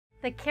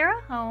The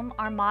Kira Home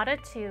Armada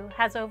II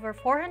has over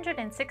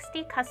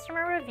 460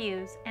 customer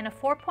reviews and a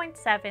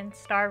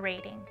 4.7-star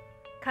rating.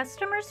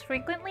 Customers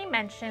frequently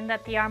mention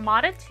that the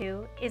Armada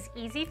II is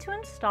easy to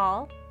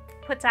install,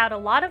 puts out a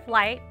lot of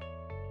light,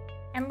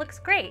 and looks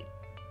great.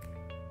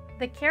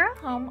 The Kira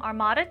Home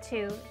Armada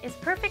II is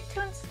perfect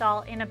to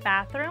install in a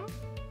bathroom,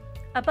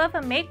 above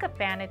a makeup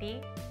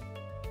vanity,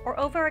 or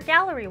over a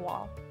gallery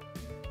wall.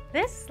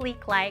 This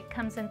sleek light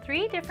comes in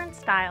 3 different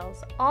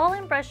styles, all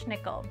in brushed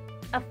nickel,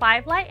 a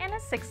 5-light and a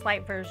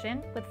 6-light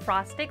version with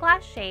frosted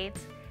glass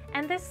shades,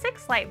 and this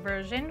 6-light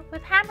version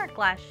with hammered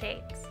glass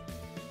shades.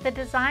 The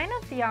design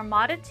of the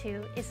Armada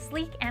II is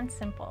sleek and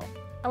simple,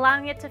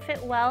 allowing it to fit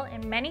well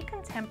in many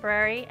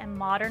contemporary and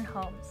modern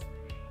homes.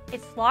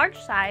 Its large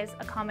size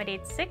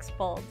accommodates 6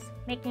 bulbs,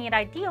 making it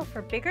ideal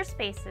for bigger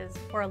spaces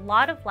where a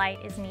lot of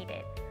light is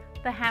needed.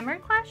 The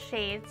hammered glass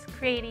shades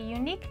create a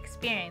unique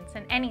experience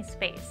in any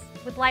space,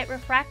 with light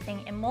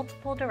refracting in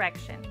multiple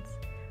directions.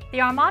 The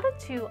Armada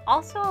II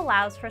also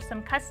allows for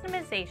some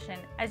customization,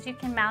 as you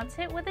can mount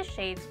it with the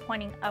shades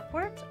pointing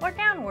upwards or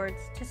downwards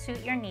to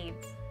suit your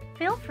needs.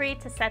 Feel free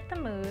to set the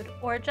mood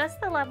or adjust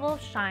the level of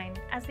shine,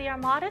 as the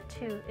Armada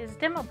II is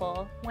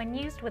dimmable when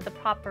used with the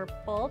proper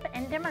bulb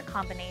and dimmer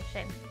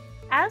combination.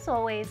 As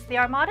always, the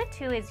Armada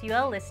II is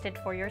UL listed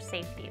for your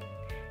safety.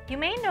 You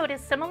may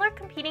notice similar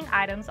competing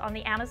items on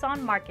the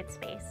Amazon market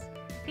space.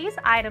 These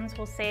items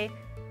will say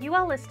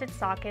UL listed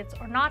sockets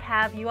or not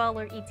have UL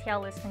or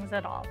ETL listings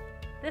at all.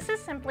 This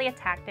is simply a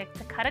tactic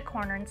to cut a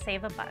corner and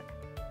save a buck.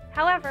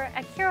 However,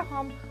 at Kira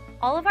Home,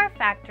 all of our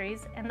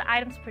factories and the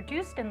items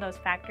produced in those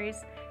factories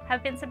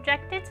have been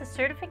subjected to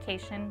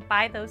certification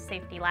by those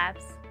safety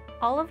labs.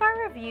 All of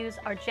our reviews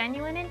are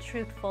genuine and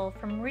truthful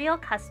from real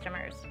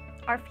customers.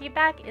 Our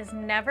feedback is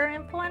never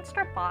influenced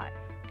or bought.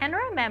 And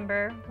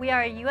remember, we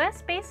are a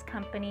US-based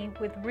company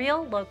with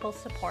real local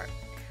support.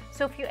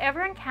 So if you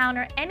ever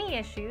encounter any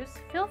issues,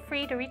 feel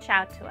free to reach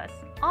out to us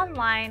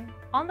online,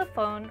 on the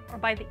phone, or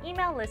by the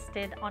email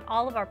listed on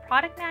all of our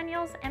product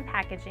manuals and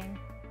packaging.